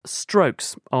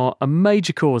Strokes are a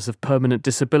major cause of permanent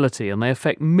disability and they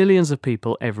affect millions of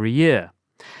people every year.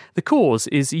 The cause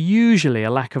is usually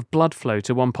a lack of blood flow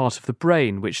to one part of the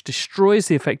brain, which destroys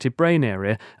the affected brain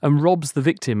area and robs the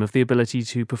victim of the ability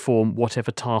to perform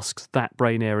whatever tasks that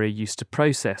brain area used to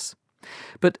process.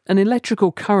 But an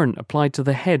electrical current applied to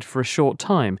the head for a short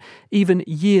time, even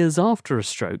years after a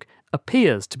stroke,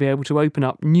 appears to be able to open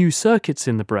up new circuits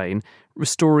in the brain,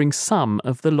 restoring some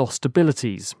of the lost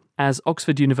abilities, as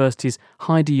Oxford University's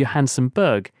Heidi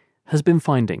Johansen-Berg has been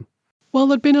finding. Well,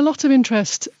 there'd been a lot of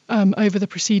interest over the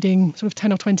preceding sort of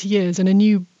 10 or 20 years in a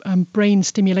new brain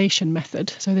stimulation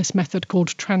method. So this method called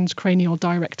transcranial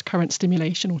direct current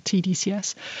stimulation, or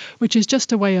TDCS, which is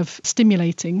just a way of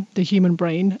stimulating the human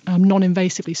brain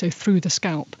non-invasively, so through the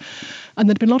scalp. And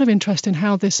there'd been a lot of interest in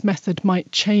how this method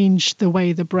might change the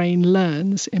way the brain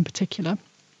learns in particular.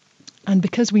 And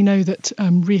because we know that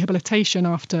rehabilitation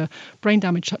after brain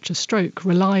damage such as stroke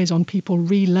relies on people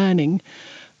relearning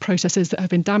processes that have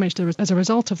been damaged as a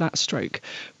result of that stroke,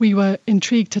 we were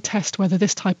intrigued to test whether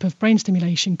this type of brain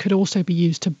stimulation could also be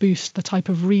used to boost the type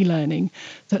of relearning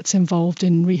that's involved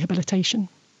in rehabilitation.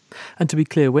 And to be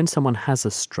clear, when someone has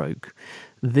a stroke,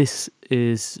 this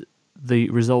is the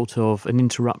result of an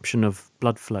interruption of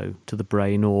blood flow to the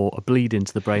brain or a bleed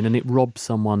into the brain, and it robs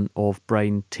someone of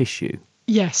brain tissue.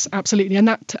 Yes, absolutely. And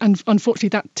unfortunately,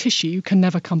 that tissue can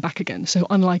never come back again. So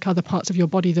unlike other parts of your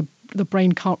body, the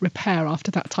brain can't repair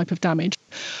after that type of damage.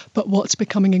 But what's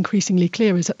becoming increasingly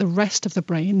clear is that the rest of the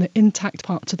brain, the intact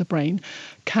parts of the brain,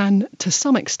 can, to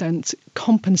some extent,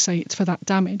 compensate for that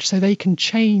damage. So they can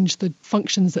change the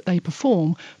functions that they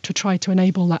perform to try to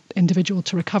enable that individual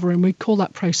to recover. And we call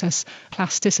that process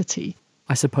plasticity.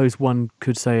 I suppose one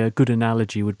could say a good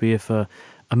analogy would be if a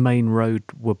main road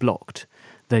were blocked,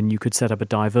 then you could set up a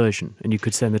diversion and you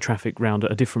could send the traffic round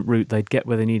a different route. They'd get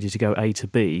where they needed to go A to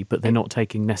B, but they're not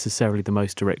taking necessarily the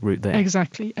most direct route there.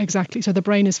 Exactly. So the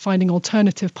brain is finding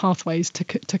alternative pathways to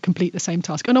complete the same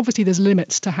task. And obviously there's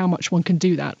limits to how much one can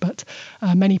do that, but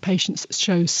many patients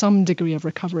show some degree of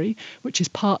recovery, which is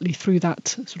partly through that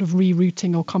sort of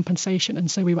rerouting or compensation.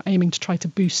 And so we were aiming to try to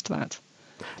boost that.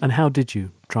 And how did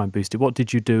you try and boost it? What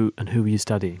did you do and who were you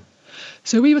studying?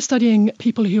 So we were studying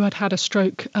people who had had a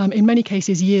stroke, in many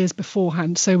cases years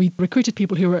beforehand. So we recruited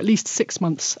people who were at least 6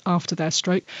 months after their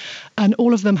stroke, and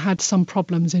all of them had some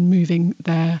problems in moving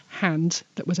their hand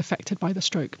that was affected by the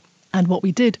stroke. And what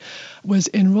we did was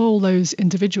enrol those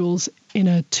individuals in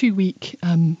a 2-week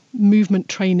movement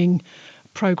training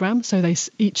program. So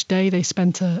each day they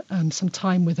spent some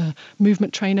time with a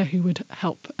movement trainer who would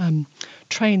help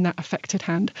train that affected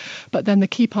hand. But then the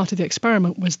key part of the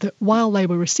experiment was that while they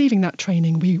were receiving that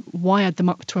training, we wired them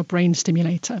up to a brain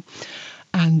stimulator.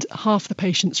 And half the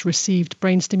patients received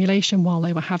brain stimulation while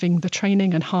they were having the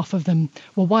training, and half of them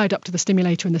were wired up to the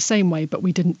stimulator in the same way, but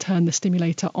we didn't turn the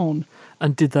stimulator on.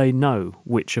 And did they know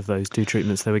which of those two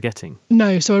treatments they were getting?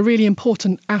 No, so a really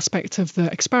important aspect of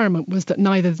the experiment was that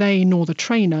neither they nor the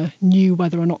trainer knew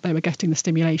whether or not they were getting the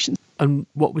stimulation. And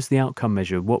what was the outcome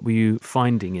measure? What were you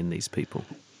finding in these people?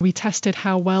 We tested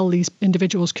how well these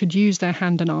individuals could use their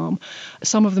hand and arm.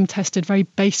 Some of them tested very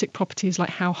basic properties like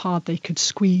how hard they could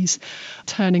squeeze,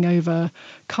 turning over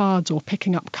cards or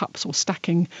picking up cups or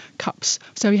stacking cups.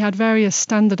 So we had various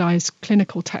standardized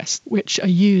clinical tests which are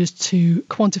used to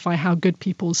quantify how good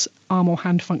people's arm or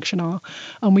hand function are.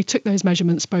 And we took those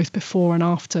measurements both before and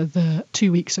after the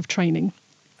 2 weeks of training.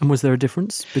 And was there a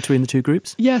difference between the two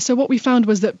groups? Yeah, so what we found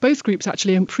was that both groups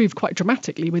actually improved quite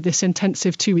dramatically with this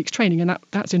intensive 2 weeks training, and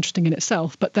that's interesting in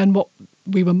itself. But then what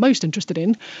we were most interested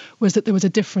in was that there was a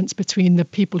difference between the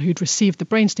people who'd received the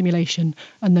brain stimulation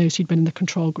and those who'd been in the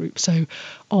control group. So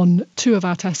on 2 of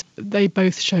our tests, they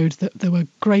both showed that there were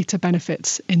greater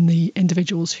benefits in the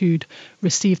individuals who'd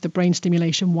received the brain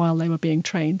stimulation while they were being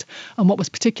trained. And what was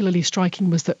particularly striking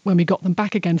was that when we got them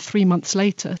back again 3 months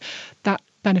later, that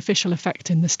beneficial effect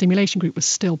in the stimulation group was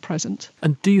still present.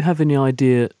 And do you have any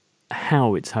idea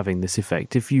how it's having this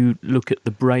effect? If you look at the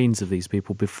brains of these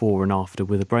people before and after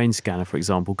with a brain scanner, for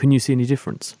example, can you see any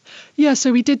difference? Yeah,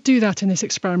 so we did do that in this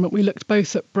experiment. We looked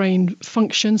both at brain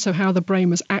function, so how the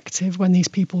brain was active when these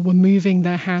people were moving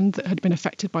their hand that had been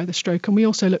affected by the stroke, and we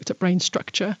also looked at brain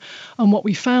structure. And what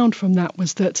we found from that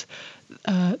was that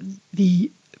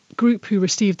the group who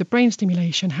received the brain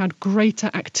stimulation had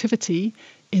greater activity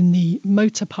in the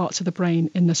motor parts of the brain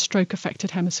in the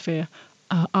stroke-affected hemisphere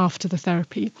after the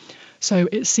therapy. So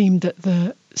it seemed that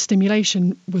the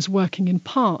stimulation was working in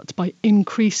part by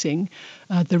increasing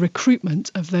the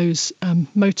recruitment of those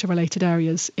motor-related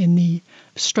areas in the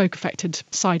stroke-affected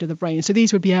side of the brain. So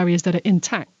these would be areas that are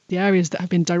intact. The areas that have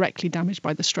been directly damaged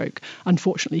by the stroke,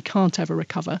 unfortunately, can't ever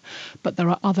recover. But there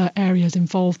are other areas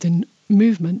involved in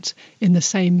movement in the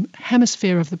same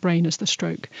hemisphere of the brain as the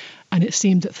stroke. And it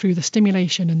seemed that through the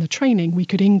stimulation and the training, we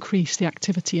could increase the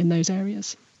activity in those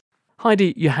areas.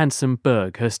 Heidi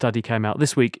Johansen-Berg, her study came out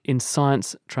this week in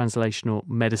Science Translational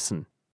Medicine.